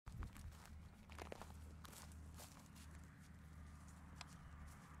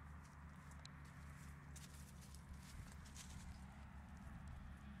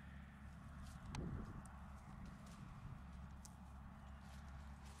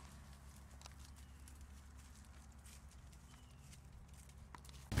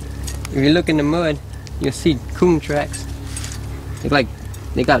If you look in the mud, you'll see coon tracks.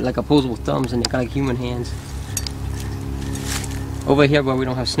 They got like opposable thumbs and they got like human hands. Over here where we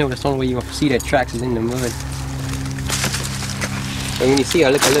don't have snow, that's the only way you're gonna see their tracks is in the mud. And when you see a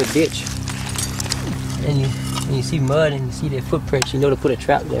little ditch, and you see mud and you see their footprints, you know to put a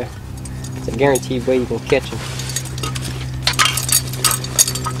trap there. It's a guaranteed way you can catch them.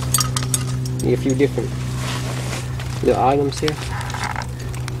 Need a few different little items here.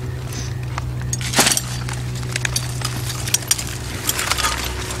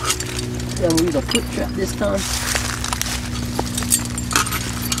 I'm gonna use a foot trap this time.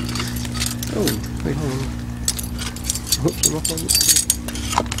 Oh, wait, hold on. Hook came up on this.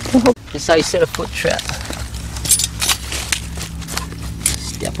 This is how you set a foot trap.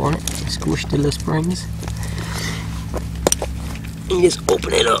 Step on it, squish the little springs, and you just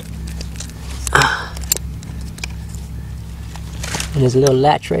open it up. And there's a little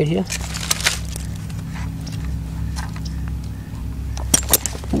latch right here.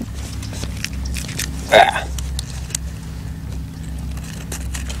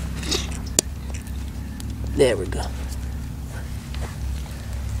 There we go.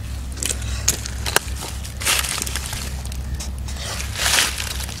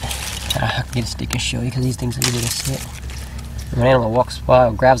 I can get a stick and show you because these things are easy to set. When an animal walks by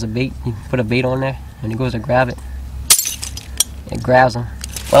or grabs a bait, you put a bait on there, and he goes to grab it. It grabs them.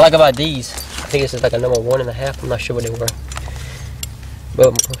 What I like about these, I think this is like a number 1.5. I'm not sure what they were.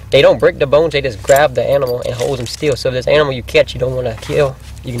 But they don't break the bones, they just grab the animal and hold them still. So if there's an animal you catch you don't want to kill,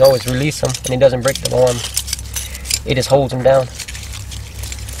 you can always release them and it doesn't break the arm. It just holds them down.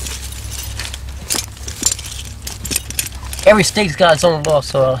 Every state's got its own law,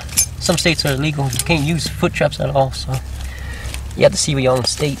 so some states are illegal. You can't use foot traps at all, so you have to see with your own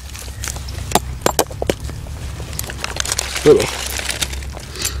state.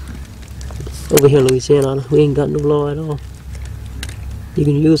 Over here in Louisiana, we ain't got no law at all. You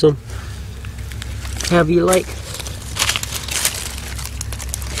can use them however you like.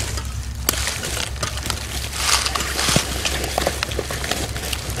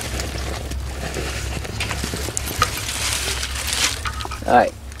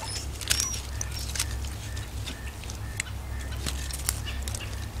 Alright.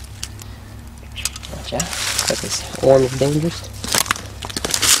 Watch out. This arm is dangerous.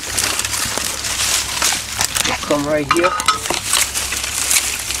 We'll come right here.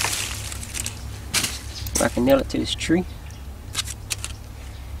 I can nail it to this tree.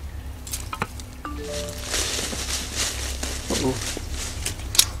 Uh-oh.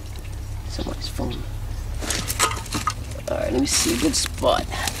 Somebody's phone. Alright, let me see a good spot.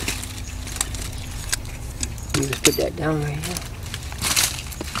 Let me just put that down right here.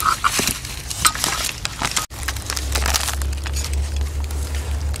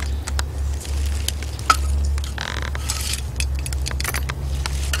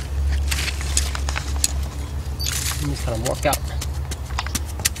 Just kind of walk out.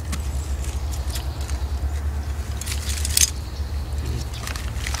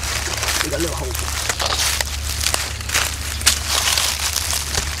 We got a little hole.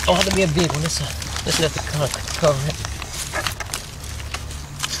 Don't have to be a big one. This enough to cover it.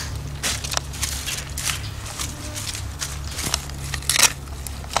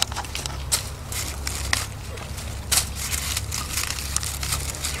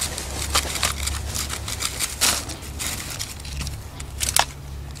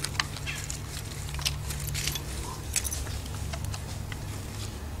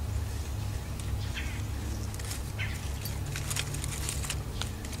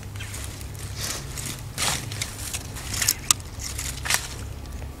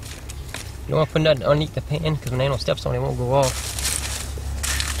 You don't want to put nothing underneath the pan because when the animal steps on it, it won't go off.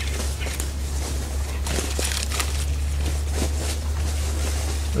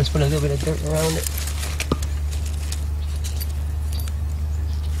 Let's put a little bit of dirt around it.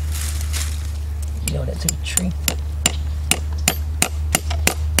 Nail that to the tree.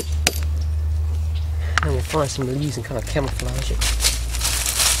 And we'll find some leaves and kind of camouflage it.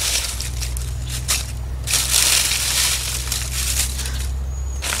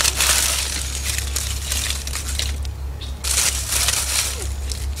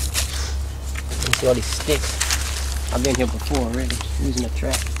 See all these sticks. I've been here before already, using a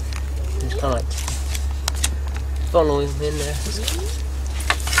trap. Just kind of like following them in there.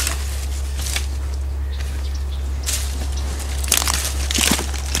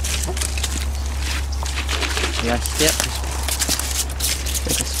 Yeah, step. Just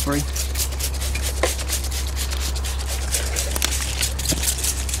take a spray.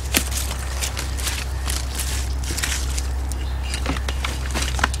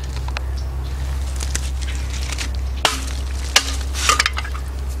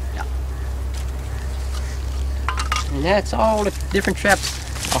 And that's all the different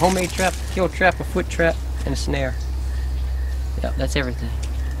traps. A homemade trap, a kill trap, a foot trap, and a snare. Yep, that's everything.